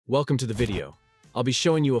Welcome to the video. I'll be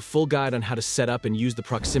showing you a full guide on how to set up and use the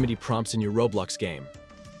proximity prompts in your Roblox game.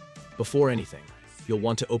 Before anything, you'll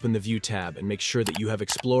want to open the View tab and make sure that you have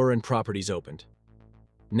Explorer and Properties opened.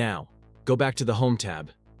 Now, go back to the Home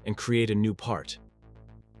tab and create a new part.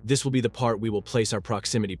 This will be the part we will place our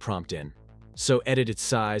proximity prompt in. So edit its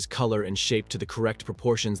size, color, and shape to the correct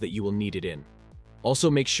proportions that you will need it in.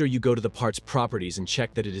 Also make sure you go to the part's properties and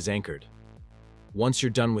check that it is anchored. Once you're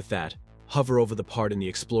done with that, hover over the part in the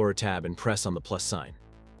Explorer tab and press on the plus sign.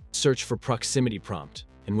 Search for proximity prompt,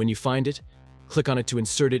 and when you find it, click on it to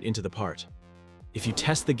insert it into the part. If you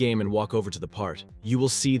test the game and walk over to the part, you will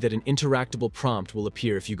see that an interactable prompt will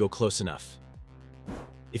appear if you go close enough.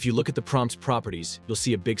 If you look at the prompt's properties, you'll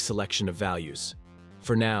see a big selection of values.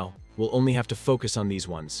 For now, we'll only have to focus on these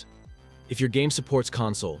ones. If your game supports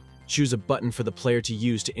console, choose a button for the player to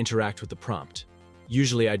use to interact with the prompt.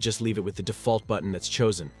 Usually I just leave it with the default button that's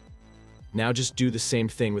chosen. Now just do the same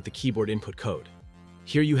thing with the keyboard input code.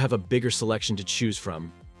 Here you have a bigger selection to choose from,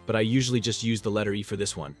 but I usually just use the letter E for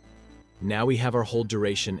this one. Now we have our hold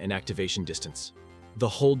duration and activation distance. The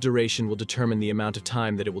hold duration will determine the amount of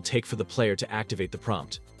time that it will take for the player to activate the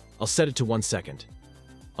prompt. I'll set it to 1 second.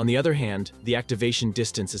 On the other hand, the activation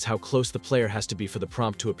distance is how close the player has to be for the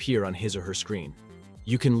prompt to appear on his or her screen.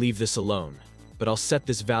 You can leave this alone, but I'll set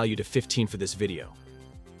this value to 15 for this video.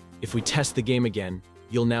 If we test the game again,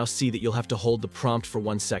 you'll now see that you'll have to hold the prompt for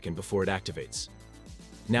 1 second before it activates.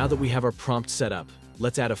 Now that we have our prompt set up,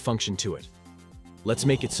 let's add a function to it. Let's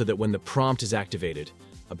make it so that when the prompt is activated,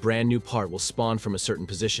 a brand new part will spawn from a certain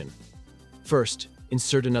position. First,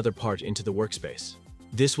 insert another part into the workspace.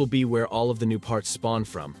 This will be where all of the new parts spawn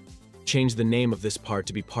from. Change the name of this part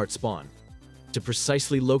to be part spawn. To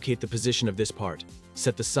precisely locate the position of this part,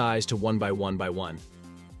 set the size to 1 by 1 by 1.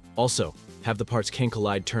 Also, have the part's can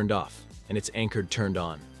collide turned off and its anchored turned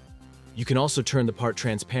on. You can also turn the part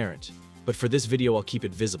transparent, but for this video I'll keep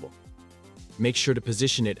it visible. Make sure to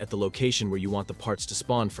position it at the location where you want the parts to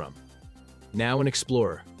spawn from. Now in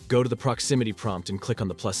Explorer, go to the proximity prompt and click on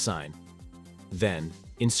the plus sign. Then,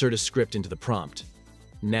 insert a script into the prompt.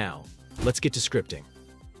 Now, let's get to scripting.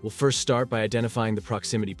 We'll first start by identifying the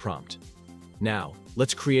proximity prompt. Now,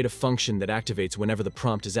 let's create a function that activates whenever the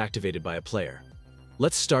prompt is activated by a player.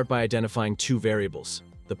 Let's start by identifying two variables,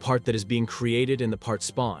 the part that is being created and the part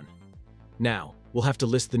spawn. Now, we'll have to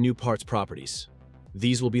list the new part's properties.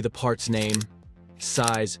 These will be the part's name,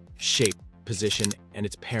 size, shape, position, and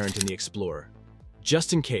its parent in the Explorer.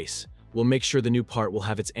 Just in case, we'll make sure the new part will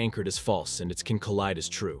have its anchored as false and its can collide as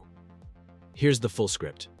true. Here's the full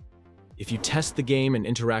script. If you test the game and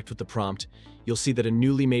interact with the prompt, you'll see that a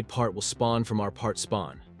newly made part will spawn from our part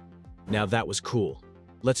spawn. Now that was cool.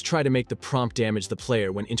 Let's try to make the prompt damage the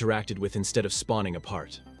player when interacted with instead of spawning a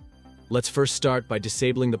part. Let's first start by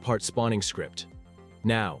disabling the part spawning script.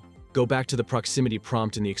 Now, go back to the proximity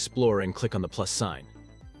prompt in the Explorer and click on the plus sign.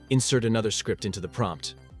 Insert another script into the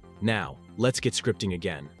prompt. Now, let's get scripting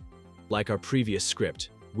again. Like our previous script,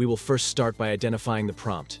 we will first start by identifying the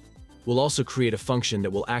prompt. We'll also create a function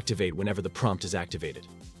that will activate whenever the prompt is activated.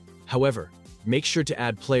 However, make sure to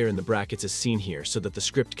add player in the brackets as seen here so that the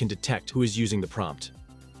script can detect who is using the prompt.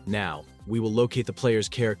 Now, we will locate the player's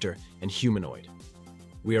character and humanoid.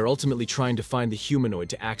 We are ultimately trying to find the humanoid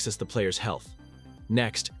to access the player's health.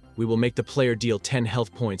 Next, we will make the player deal 10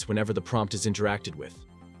 health points whenever the prompt is interacted with.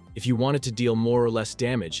 If you want it to deal more or less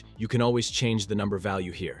damage, you can always change the number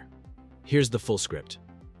value here. Here's the full script.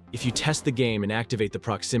 If you test the game and activate the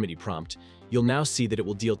proximity prompt, you'll now see that it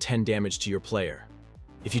will deal 10 damage to your player.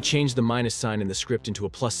 If you change the minus sign in the script into a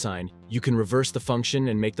plus sign, you can reverse the function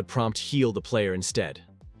and make the prompt heal the player instead.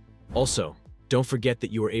 Also, don't forget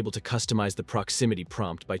that you are able to customize the proximity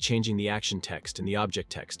prompt by changing the action text and the object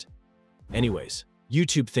text. Anyways,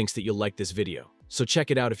 YouTube thinks that you'll like this video, so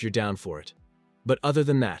check it out if you're down for it. But other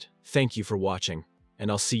than that, thank you for watching, and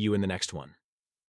I'll see you in the next one.